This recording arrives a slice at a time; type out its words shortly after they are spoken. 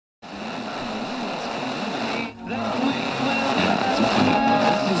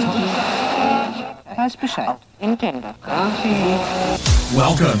weiß Bescheid. Nintendo.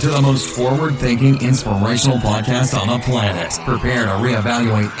 Welcome to the most forward-thinking, inspirational podcast on the planet. Prepare to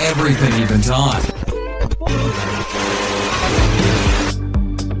reevaluate everything you've been taught.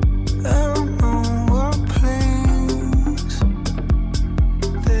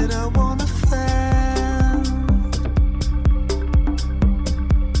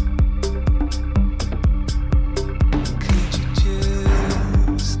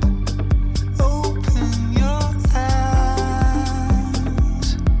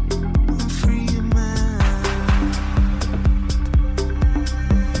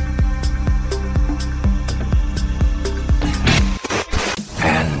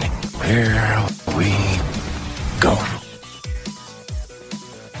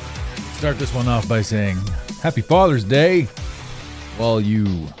 Start this one off by saying Happy Father's Day, all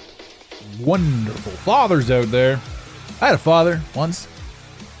you wonderful fathers out there. I had a father once.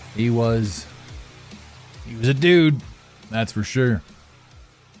 He was a dude, that's for sure.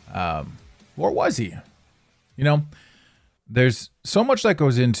 Or was he? You know, there's so much that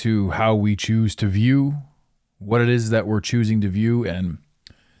goes into how we choose to view what it is that we're choosing to view. And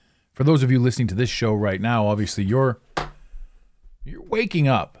for those of you listening to this show right now, obviously you're waking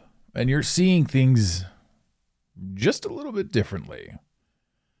up and you're seeing things just a little bit differently.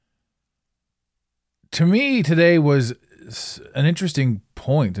 To me, today was an interesting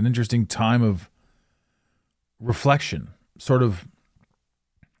point, an interesting time of reflection, sort of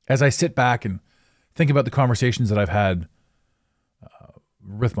as I sit back and think about the conversations that I've had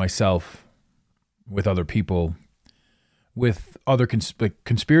with myself, with other people, with other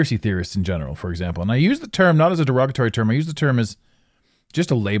conspiracy theorists in general, for example. And I use the term not as a derogatory term. I use the term as just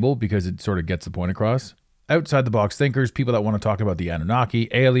a label because it sort of gets the point across. Outside the box thinkers, people that want to talk about the Anunnaki,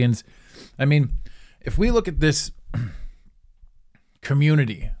 aliens. I mean, if we look at this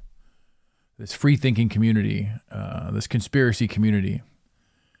community, this free thinking community, this conspiracy community,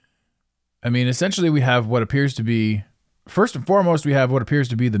 I mean, essentially we have what appears to be, first and foremost, we have what appears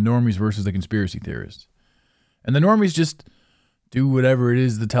to be the normies versus the conspiracy theorists. And the normies just do whatever it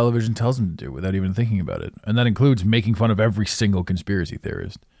is the television tells them to do without even thinking about it. And that includes making fun of every single conspiracy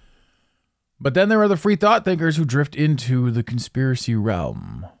theorist. But then there are the free thought thinkers who drift into the conspiracy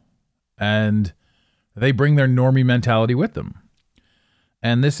realm. And they bring their normie mentality with them.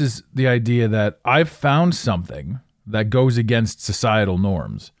 And this is the idea that I've found something that goes against societal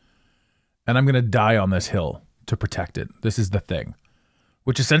norms. And I'm going to die on this hill to protect it. This is the thing.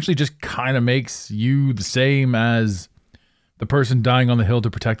 Which essentially just kind of makes you the same as the person dying on the hill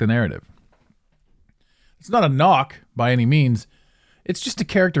to protect the narrative. It's not a knock by any means. It's just a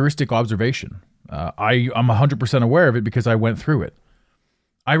characteristic observation. I'm 100% aware of it because I went through it.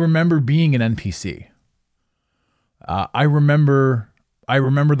 I remember being an NPC. I remember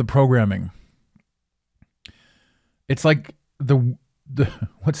the programming. It's like the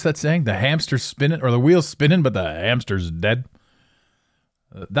what's that saying? The hamster's spinning, or the wheel's spinning, but the hamster's dead.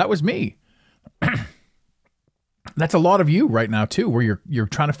 That was me. That's a lot of you right now too, where you're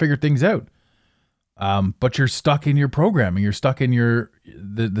trying to figure things out. But you're stuck in your programming. You're stuck in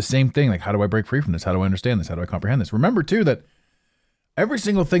the same thing. Like, how do I break free from this? How do I understand this? How do I comprehend this? Remember too that every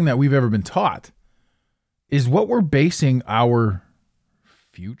single thing that we've ever been taught is what we're basing our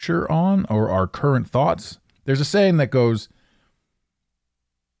future on, or our current thoughts. There's a saying that goes,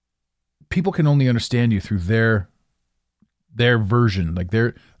 people can only understand you through their version, like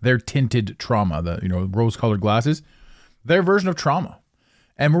their tinted trauma, the rose-colored glasses, their version of trauma.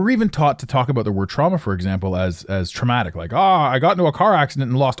 And we're even taught to talk about the word trauma, for example, as traumatic. Like, I got into a car accident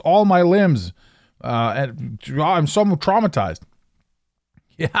and lost all my limbs, and I'm so traumatized.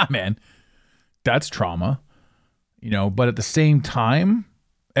 Yeah, man, that's trauma. But at the same time,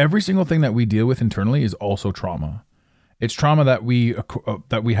 every single thing that we deal with internally is also trauma. It's trauma that we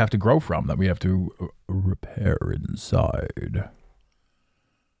have to grow from, that we have to repair inside.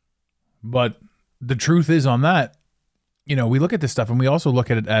 But the truth is on that, we look at this stuff and we also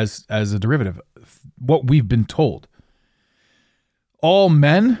look at it as a derivative. What we've been told. All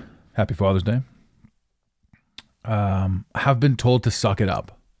men, Happy Father's Day, have been told to suck it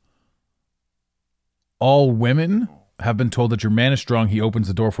up. All women have been told that your man is strong, he opens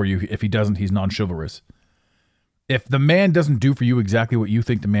the door for you. If he doesn't, he's non-chivalrous. If the man doesn't do for you exactly what you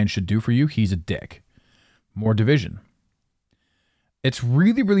think the man should do for you, he's a dick. More division. It's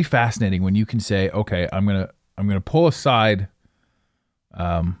really, really fascinating when you can say, okay, I'm gonna pull aside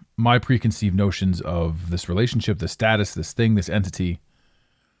my preconceived notions of this relationship, this status, this thing, this entity,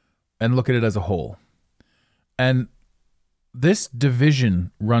 and look at it as a whole. And this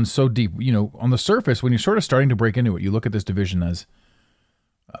division runs so deep. On the surface, when you're sort of starting to break into it, you look at this division as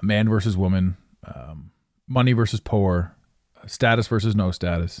man versus woman, money versus poor, status versus no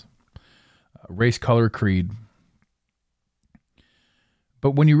status, race, color, creed.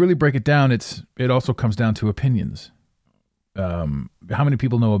 But when you really break it down, it also comes down to opinions. How many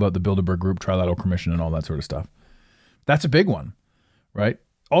people know about the Bilderberg Group, Trilateral Commission, and all that sort of stuff? That's a big one, right?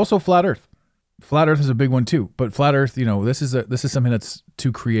 Also, flat Earth. Flat Earth is a big one too. But flat Earth, this is something that's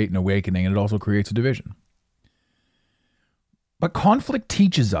to create an awakening, and it also creates a division. But conflict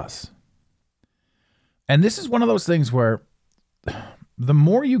teaches us. And this is one of those things where the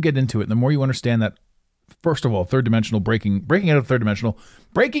more you get into it, the more you understand that, first of all, third dimensional breaking out of third dimensional,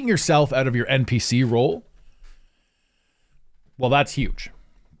 breaking yourself out of your NPC role. Well, that's huge.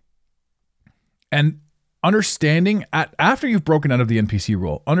 And understanding after you've broken out of the NPC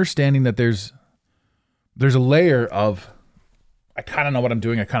role, understanding that there's a layer of, I kind of know what I'm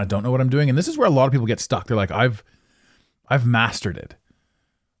doing, I kind of don't know what I'm doing. And this is where a lot of people get stuck. They're like, I've mastered it.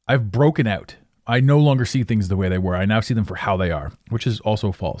 I've broken out. I no longer see things the way they were. I now see them for how they are, which is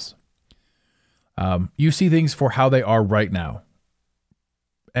also false. You see things for how they are right now.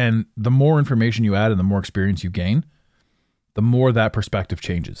 And the more information you add and the more experience you gain, the more that perspective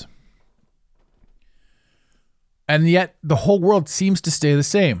changes. And yet the whole world seems to stay the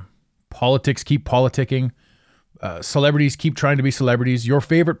same. Politics keep politicking. Celebrities keep trying to be celebrities. Your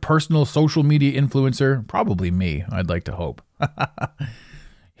favorite personal social media influencer, probably me, I'd like to hope.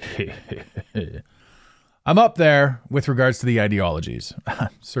 I'm up there with regards to the ideologies.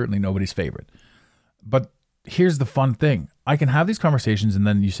 Certainly nobody's favorite. But here's the fun thing. I can have these conversations and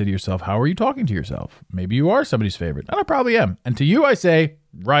then you say to yourself, how are you talking to yourself? Maybe you are somebody's favorite. And I probably am. And to you, I say,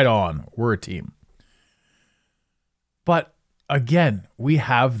 right on. We're a team. But again, we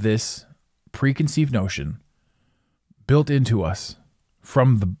have this preconceived notion built into us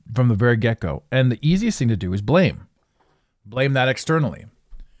from the very get-go. And the easiest thing to do is blame. Blame that externally.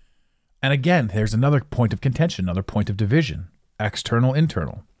 And again, there's another point of contention, another point of division. External,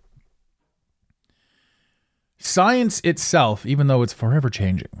 internal. Science itself, even though it's forever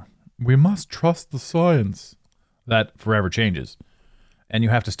changing, we must trust the science. That forever changes. And you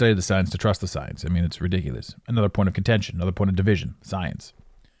have to study the science to trust the science. I mean, it's ridiculous. Another point of contention, another point of division, science.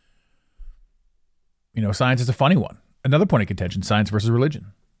 Science is a funny one. Another point of contention, science versus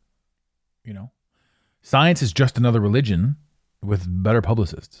religion. Science is just another religion with better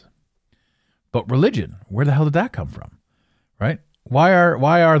publicists. But religion, where the hell did that come from? Right? Why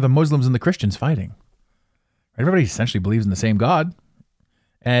are the Muslims and the Christians fighting? Everybody essentially believes in the same God.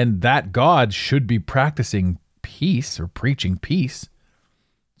 And that God should be practicing peace or preaching peace.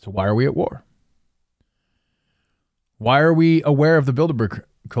 So why are we at war? Why are we aware of the Bilderberg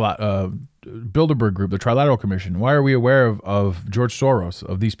Group, the Trilateral Commission? Why are we aware of George Soros,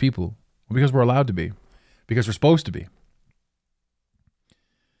 of these people? Well, because we're allowed to be. Because we're supposed to be.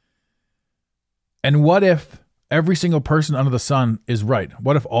 And what if every single person under the sun is right?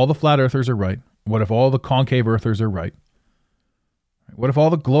 What if all the flat earthers are right? What if all the concave earthers are right? What if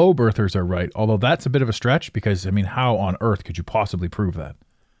all the globe earthers are right? Although that's a bit of a stretch because, how on earth could you possibly prove that?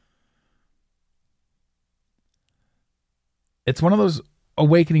 It's one of those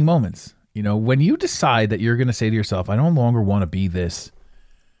awakening moments, when you decide that you're going to say to yourself, I no longer want to be this.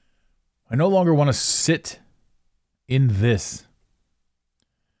 I no longer want to sit in this.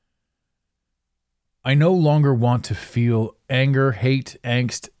 I no longer want to feel anger, hate,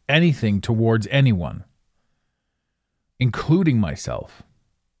 angst, anything towards anyone, including myself.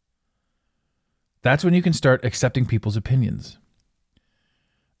 That's when you can start accepting people's opinions.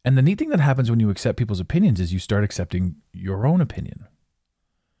 And the neat thing that happens when you accept people's opinions is you start accepting your own opinion.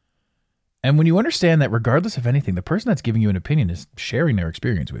 And when you understand that regardless of anything, the person that's giving you an opinion is sharing their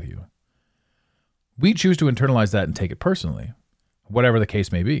experience with you. We choose to internalize that and take it personally, whatever the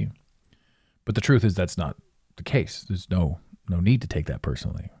case may be. But the truth is that's not the case. There's no need to take that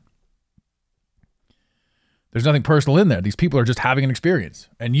personally. There's nothing personal in there. These people are just having an experience,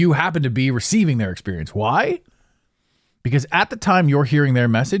 and you happen to be receiving their experience. Why? Because at the time you're hearing their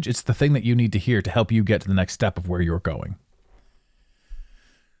message, it's the thing that you need to hear to help you get to the next step of where you're going.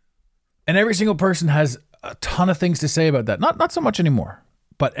 And every single person has a ton of things to say about that. Not so much anymore.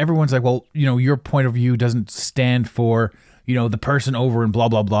 But everyone's like, well, your point of view doesn't stand for, the person over in blah,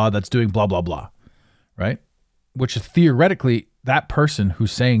 blah, blah that's doing blah, blah, blah. Right? Which is theoretically, that person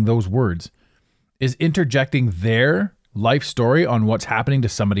who's saying those words is interjecting their life story on what's happening to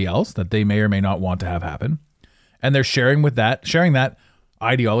somebody else that they may or may not want to have happen. And they're sharing that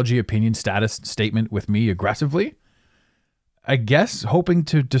ideology, opinion, status, statement with me aggressively, I guess hoping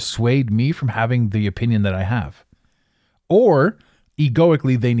to dissuade me from having the opinion that I have. Or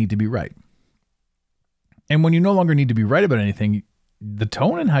egoically, they need to be right. And when you no longer need to be right about anything, the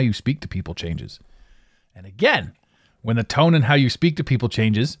tone and how you speak to people changes. And again, when the tone and how you speak to people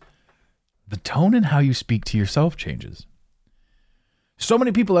changes, the tone and how you speak to yourself changes. So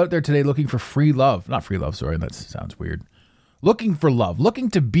many people out there today looking for free love. Not free love, sorry, that sounds weird. Looking for love, looking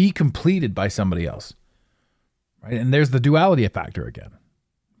to be completed by somebody else. Right? And there's the duality factor again.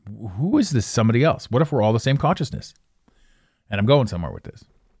 Who is this somebody else? What if we're all the same consciousness? And I'm going somewhere with this.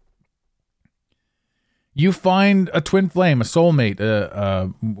 You find a twin flame, a soulmate,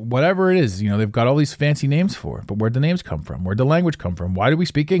 whatever it is. You know, they've got all these fancy names for it. But where'd the names come from? Where'd the language come from? Why do we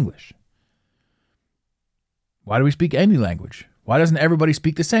speak English? Why do we speak any language? Why doesn't everybody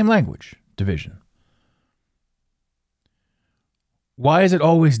speak the same language? Division. Why is it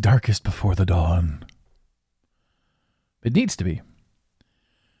always darkest before the dawn? It needs to be.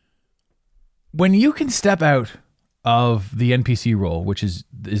 When you can step out of the NPC role, which is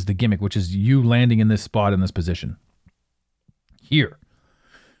the gimmick, which is you landing in this spot, in this position, here,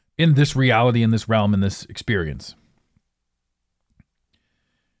 in this reality, in this realm, in this experience,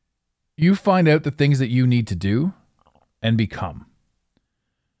 you find out the things that you need to do and become.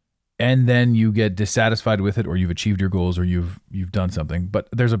 And then you get dissatisfied with it, or you've achieved your goals, or you've done something. But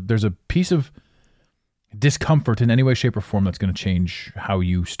there's a piece of discomfort in any way, shape, or form that's going to change how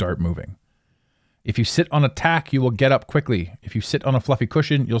you start moving. If you sit on a tack, you will get up quickly. If you sit on a fluffy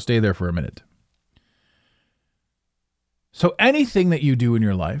cushion, you'll stay there for a minute. So anything that you do in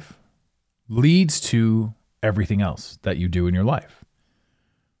your life leads to everything else that you do in your life,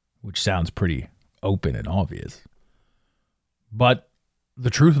 which sounds pretty open and obvious. But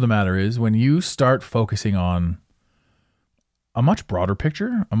the truth of the matter is, when you start focusing on a much broader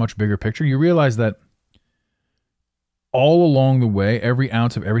picture, a much bigger picture, you realize that all along the way, every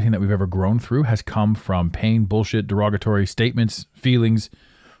ounce of everything that we've ever grown through has come from pain, bullshit, derogatory statements, feelings,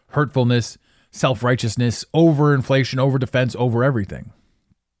 hurtfulness, self-righteousness, overinflation, over-defense, over everything.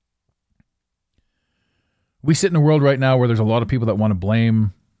 We sit in a world right now where there's a lot of people that want to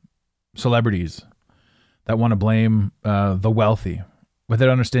blame celebrities, that want to blame the wealthy, without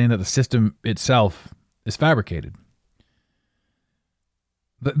understanding that the system itself is fabricated.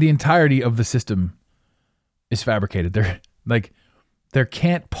 The entirety of the system is fabricated. There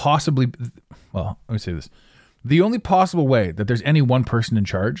can't possibly, well, let me say this. The only possible way that there's any one person in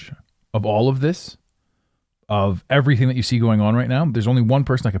charge of all of this, of everything that you see going on right now, there's only one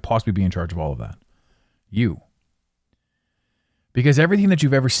person that could possibly be in charge of all of that. You. Because everything that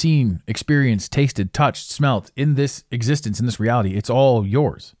you've ever seen, experienced, tasted, touched, smelt in this existence, in this reality, it's all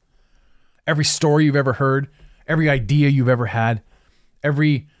yours. Every story you've ever heard, every idea you've ever had,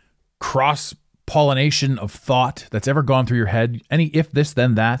 every cross-pollination of thought that's ever gone through your head, any if this,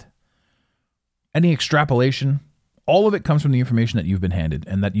 then that, any extrapolation, all of it comes from the information that you've been handed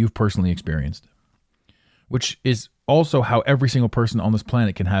and that you've personally experienced, which is also how every single person on this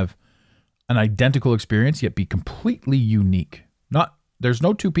planet can have an identical experience, yet be completely unique. There's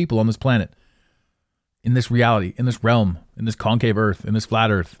no two people on this planet, in this reality, in this realm, in this concave earth, in this flat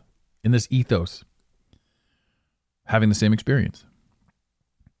earth, in this ethos, having the same experience.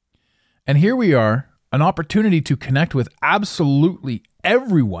 And here we are, an opportunity to connect with absolutely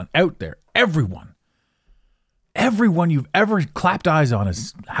everyone out there, everyone you've ever clapped eyes on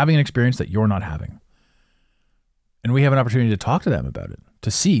is having an experience that you're not having. And we have an opportunity to talk to them about it,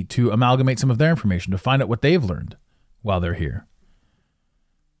 to amalgamate some of their information, to find out what they've learned while they're here.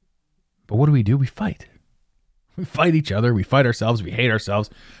 But what do? We fight. We fight each other. We fight ourselves. We hate ourselves.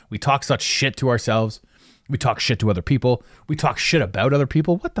 We talk such shit to ourselves. We talk shit to other people. We talk shit about other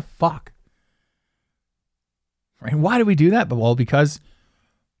people. What the fuck? Right? Why do we do that? Well, because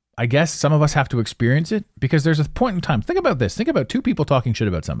I guess some of us have to experience it, because there's a point in time. Think about this. Think about two people talking shit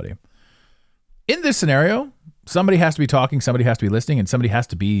about somebody. In this scenario, somebody has to be talking, somebody has to be listening, and somebody has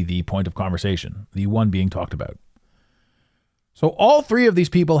to be the point of conversation, the one being talked about. So all three of these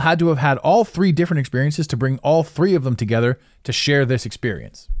people had to have had all three different experiences to bring all three of them together to share this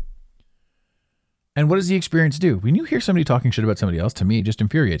experience. And what does the experience do? When you hear somebody talking shit about somebody else, to me, it just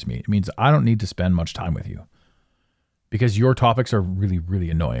infuriates me. It means I don't need to spend much time with you because your topics are really, really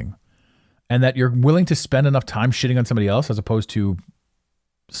annoying. And that you're willing to spend enough time shitting on somebody else as opposed to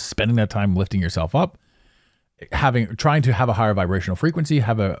spending that time lifting yourself up, trying to have a higher vibrational frequency,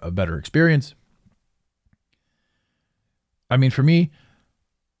 have a better experience. I mean, for me,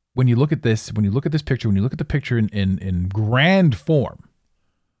 when you look at this picture, when you look at the picture in grand form,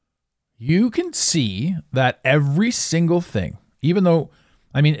 you can see that every single thing, even though,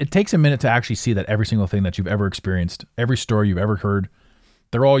 I mean, it takes a minute to actually see that every single thing that you've ever experienced, every story you've ever heard,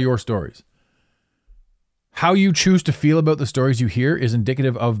 they're all your stories. How you choose to feel about the stories you hear is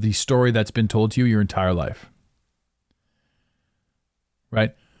indicative of the story that's been told to you your entire life.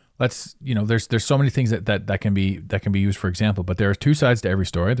 right? There's so many things that can be used for example, but there are 2 sides to every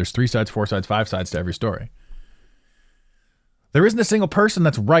story. There's 3 sides, 4 sides, 5 sides to every story. There isn't a single person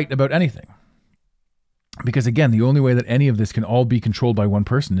that's right about anything. Because again, the only way that any of this can all be controlled by one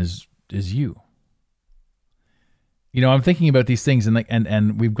person is you. I'm thinking about these things,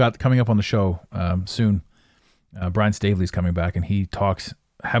 and we've got coming up on the show soon. Brian Staveley's coming back, and he talks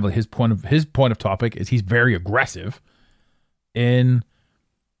heavily. His point of topic is he's very aggressive in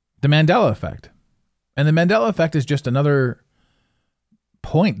the Mandela effect, and the Mandela effect is just another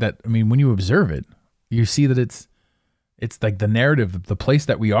point that when you observe it, you see that it's like the narrative, the place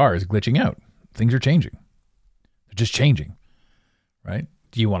that we are is glitching out. Things are changing. They're just changing, right?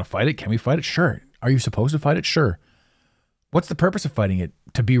 Do you want to fight it? Can we fight it? Sure. Are you supposed to fight it? Sure. What's the purpose of fighting it?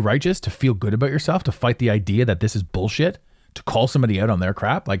 To be righteous, to feel good about yourself, to fight the idea that this is bullshit, to call somebody out on their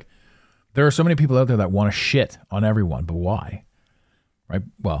crap? Like, there are so many people out there that want to shit on everyone, but why? Right?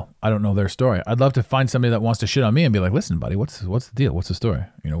 Well, I don't know their story. I'd love to find somebody that wants to shit on me and be like, listen, buddy, what's the deal? What's the story?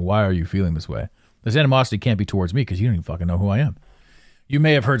 Why are you feeling this way? This animosity can't be towards me because you don't even fucking know who I am. You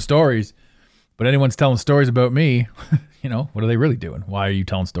may have heard stories, but anyone's telling stories about me, what are they really doing? Why are you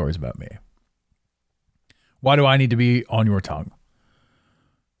telling stories about me? Why do I need to be on your tongue?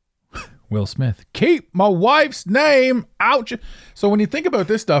 Will Smith, keep my wife's name out. So when you think about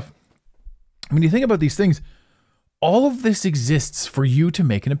this stuff, when you think about these things, all of this exists for you to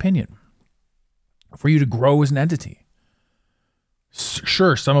make an opinion, for you to grow as an entity.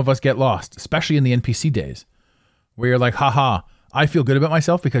 Sure, some of us get lost, especially in the NPC days, where you're like, haha, I feel good about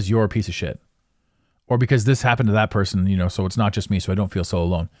myself because you're a piece of shit. Or because this happened to that person, so it's not just me, so I don't feel so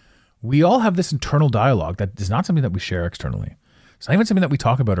alone. We all have this internal dialogue that is not something that we share externally. It's not even something that we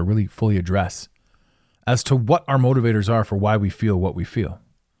talk about or really fully address as to what our motivators are for why we feel what we feel.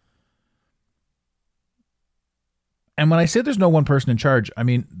 And when I say there's no one person in charge,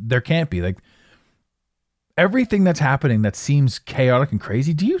 there can't be. Like, everything that's happening that seems chaotic and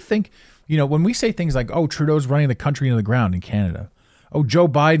crazy, do you think, when we say things like, oh, Trudeau's running the country into the ground in Canada. Oh, Joe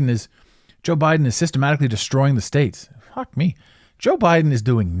Biden is systematically destroying the states. Fuck me. Joe Biden is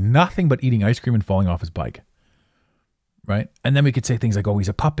doing nothing but eating ice cream and falling off his bike. Right? And then we could say things like, oh, he's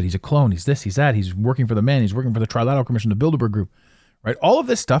a puppet, he's a clone, he's this, he's that, he's working for the man, he's working for the Trilateral Commission, the Bilderberg Group. Right? All of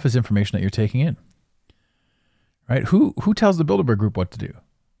this stuff is information that you're taking in. Right? Who tells the Bilderberg Group what to do?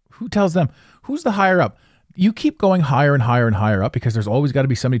 Who tells them? Who's the higher up? You keep going higher and higher and higher up because there's always got to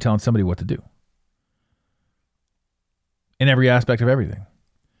be somebody telling somebody what to do. In every aspect of everything.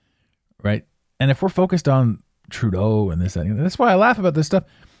 Right? And if we're focused on Trudeau and this, that's why I laugh about this stuff.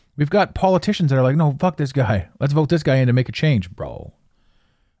 We've got politicians that are like, no, fuck this guy. Let's vote this guy in to make a change, bro.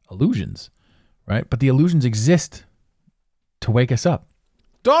 Illusions, right? But the illusions exist to wake us up.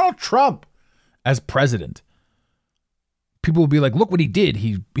 Donald Trump as president. People will be like, look what he did.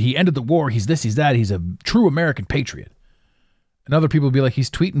 He ended the war. He's this, he's that. He's a true American patriot. And other people will be like,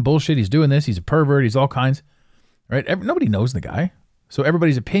 he's tweeting bullshit. He's doing this. He's a pervert. He's all kinds. Right? Nobody knows the guy. So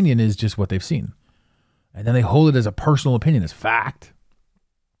everybody's opinion is just what they've seen. And then they hold it as a personal opinion, as fact.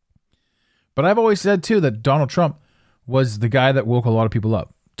 But I've always said, too, that Donald Trump was the guy that woke a lot of people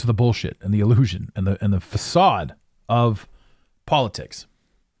up to the bullshit and the illusion and the facade of politics.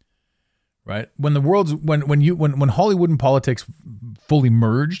 Right? When the world's when Hollywood and politics fully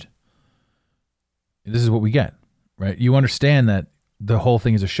merged, this is what we get. Right? You understand that the whole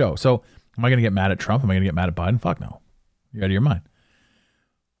thing is a show. So am I going to get mad at Trump? Am I going to get mad at Biden? Fuck no. You're out of your mind.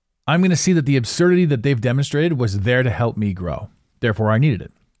 I'm going to see that the absurdity that they've demonstrated was there to help me grow. Therefore, I needed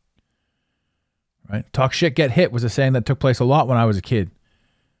it. Right? Talk shit, get hit was a saying that took place a lot when I was a kid.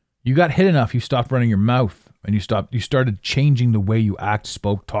 You got hit enough, you stopped running your mouth and you started changing the way you act,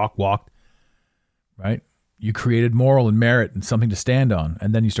 spoke, talk, walked. Right? You created moral and merit and something to stand on.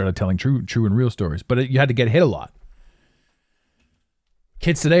 And then you started telling true and real stories. But you had to get hit a lot.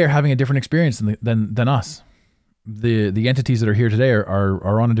 Kids today are having a different experience than us. The entities that are here today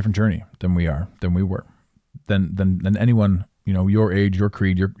are on a different journey than we were, than anyone, your age, your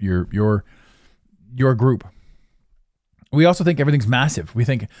creed, your group. We also think everything's massive. We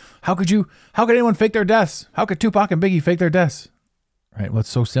think, how could anyone fake their deaths? How could Tupac and Biggie fake their deaths? Right? Well, it's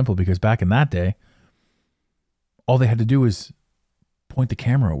so simple because back in that day, all they had to do was point the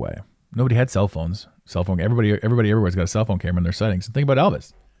camera away. Nobody had cell phones. Everybody everywhere's got a cell phone camera in their settings. And think about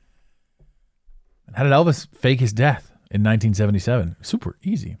Elvis. How did Elvis fake his death in 1977? Super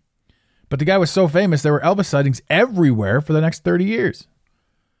easy. But the guy was so famous, there were Elvis sightings everywhere for the next 30 years.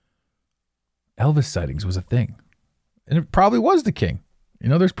 Elvis sightings was a thing. And it probably was the king.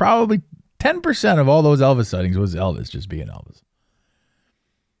 There's probably 10% of all those Elvis sightings was Elvis just being Elvis.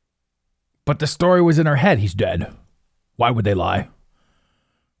 But the story was in our head. He's dead. Why would they lie?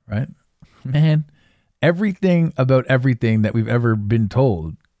 right? Man, everything about everything that we've ever been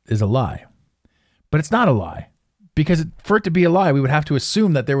told is a lie. But it's not a lie, because for it to be a lie, we would have to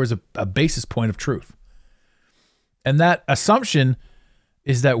assume that there was a basis point of truth. And that assumption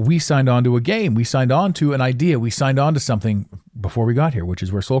is that we signed on to a game. We signed on to an idea. We signed on to something before we got here, which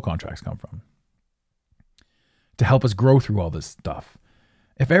is where soul contracts come from, to help us grow through all this stuff.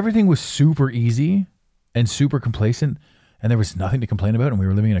 If everything was super easy and super complacent and there was nothing to complain about and we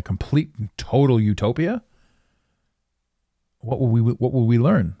were living in a complete and total utopia, what will we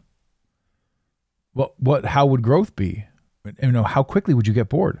learn? How would growth be? How quickly would you get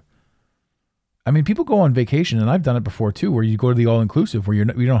bored? I mean, people go on vacation, and I've done it before too, where you go to the all-inclusive where you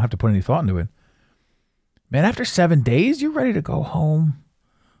don't have to put any thought into it. Man, after 7 days, you're ready to go home.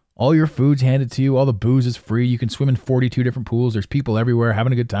 All your food's handed to you. All the booze is free. You can swim in 42 different pools. There's people everywhere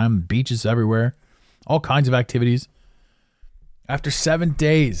having a good time. Beaches everywhere. All kinds of activities. After 7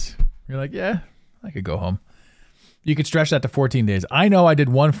 days, you're like, yeah, I could go home. You could stretch that to 14 days. I know I did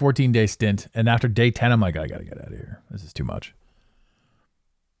one 14-day stint, and after day 10, I'm like, I got to get out of here. This is too much.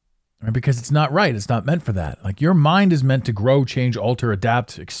 Right? Because it's not right. It's not meant for that. Like, your mind is meant to grow, change, alter,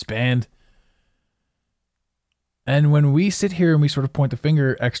 adapt, expand. And when we sit here and we sort of point the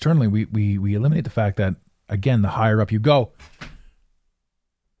finger externally, we eliminate the fact that, again, the higher up you go,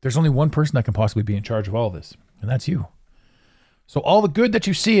 there's only one person that can possibly be in charge of all of this, and that's you. So all the good that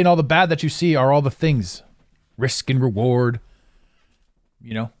you see and all the bad that you see are all the things. Risk and reward,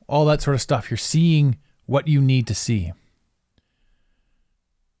 all that sort of stuff. You're seeing what you need to see.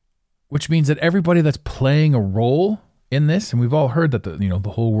 Which means that everybody that's playing a role in this, and we've all heard that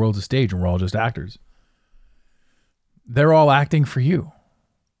the whole world's a stage and we're all just actors. They're all acting for you.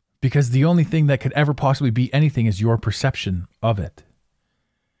 Because the only thing that could ever possibly be anything is your perception of it.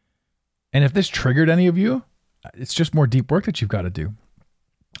 And if this triggered any of you, it's just more deep work that you've got to do.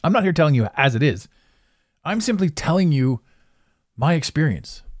 I'm not here telling you as it is. I'm simply telling you my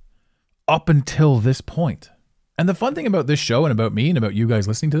experience up until this point. And the fun thing about this show and about me and about you guys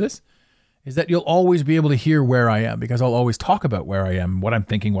listening to this is that you'll always be able to hear where I am, because I'll always talk about where I am, what I'm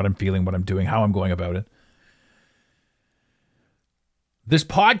thinking, what I'm feeling, what I'm doing, how I'm going about it. This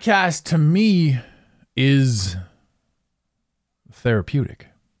podcast to me is therapeutic.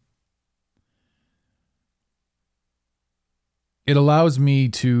 It allows me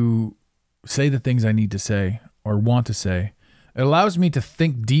to say the things I need to say or want to say. It allows me to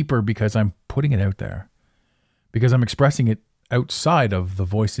think deeper because I'm putting it out there, because I'm expressing it outside of the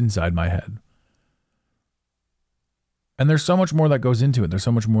voice inside my head. And there's so much more that goes into it. There's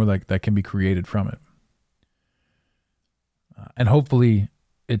so much more that can be created from it. And hopefully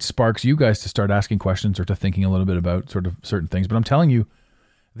it sparks you guys to start asking questions or to thinking a little bit about sort of certain things. But I'm telling you,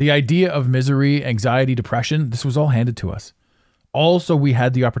 the idea of misery, anxiety, depression, this was all handed to us. Also, we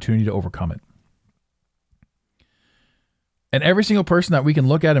had the opportunity to overcome it. And every single person that we can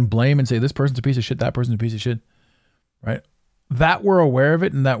look at and blame and say, this person's a piece of shit, that person's a piece of shit, right? That we're aware of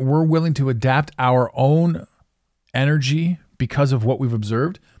it and that we're willing to adapt our own energy because of what we've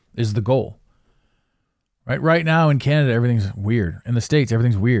observed is the goal. Right now in Canada, everything's weird. In the States,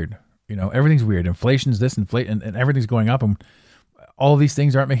 everything's weird. Everything's weird. Inflation's this, and everything's going up, and all of these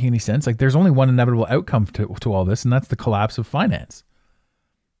things aren't making any sense. Like, there's only one inevitable outcome to all this, and that's the collapse of finance.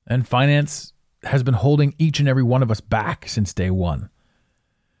 And finance has been holding each and every one of us back since day one.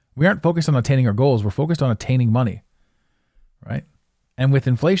 We aren't focused on attaining our goals. We're focused on attaining money, right? And with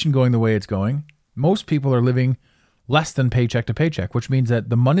inflation going the way it's going, most people are living less than paycheck to paycheck, which means that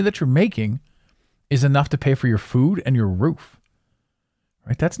the money that you're making is enough to pay for your food and your roof,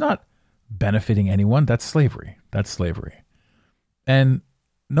 right? That's not benefiting anyone. That's slavery. And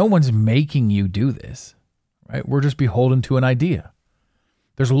no one's making you do this, right? We're just beholden to an idea.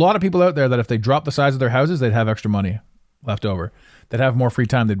 There's a lot of people out there that if they drop the size of their houses, they'd have extra money left over. They'd have more free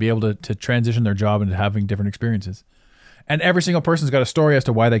time. They'd be able to transition their job into having different experiences. And every single person's got a story as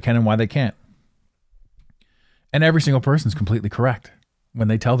to why they can and why they can't. And every single person's completely correct when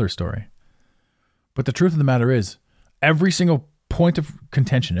they tell their story. But the truth of the matter is, every single point of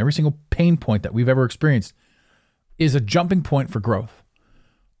contention, every single pain point that we've ever experienced is a jumping point for growth.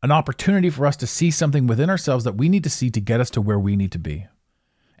 An opportunity for us to see something within ourselves that we need to see to get us to where we need to be.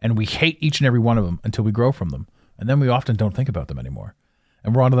 And we hate each and every one of them until we grow from them. And then we often don't think about them anymore.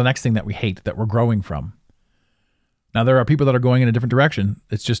 And we're on to the next thing that we hate, that we're growing from. Now, there are people that are going in a different direction.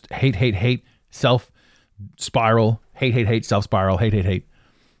 It's just hate, self-spiral, hate, self-spiral, hate,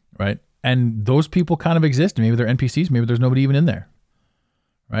 right? And those people kind of exist. Maybe they're NPCs. Maybe there's nobody even in there,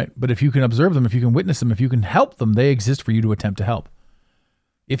 right? But if you can observe them, if you can witness them, if you can help them, they exist for you to attempt to help.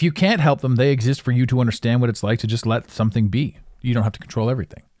 If you can't help them, they exist for you to understand what it's like to just let something be. You don't have to control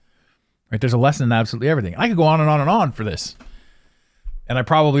everything. right? There's a lesson in absolutely everything. I could go on and on and on for this, and I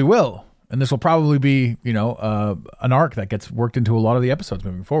probably will. And this will probably be, an arc that gets worked into a lot of the episodes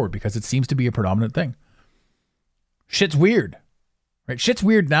moving forward because it seems to be a predominant thing. Shit's weird, right? Shit's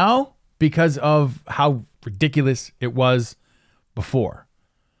weird now because of how ridiculous it was before.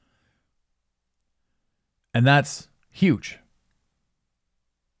 And that's huge.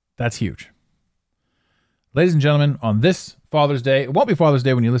 That's huge. Ladies and gentlemen, on this Father's Day, it won't be Father's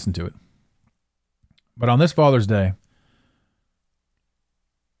Day when you listen to it, but on this Father's Day,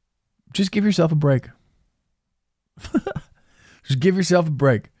 just give yourself a break. Just give yourself a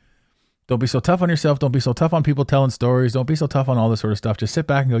break. Don't be so tough on yourself. Don't be so tough on people telling stories. Don't be so tough on all this sort of stuff. Just sit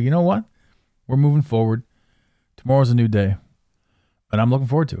back and go, you know what? We're moving forward. Tomorrow's a new day, and I'm looking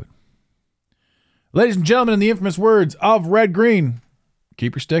forward to it. Ladies and gentlemen, in the infamous words of Red Green,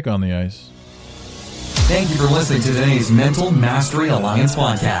 keep your stick on the ice. Thank you for listening to today's Mental Mastery Alliance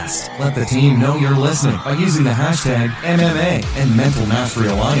podcast. Let the team know you're listening by using the hashtag MMA and Mental Mastery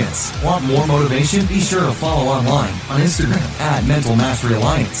Alliance. Want more motivation? Be sure to follow online on Instagram at Mental Mastery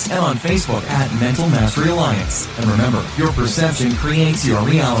Alliance and on Facebook at Mental Mastery Alliance. And remember, your perception creates your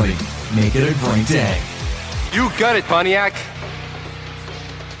reality. Make it a great day. You got it, Pontiac.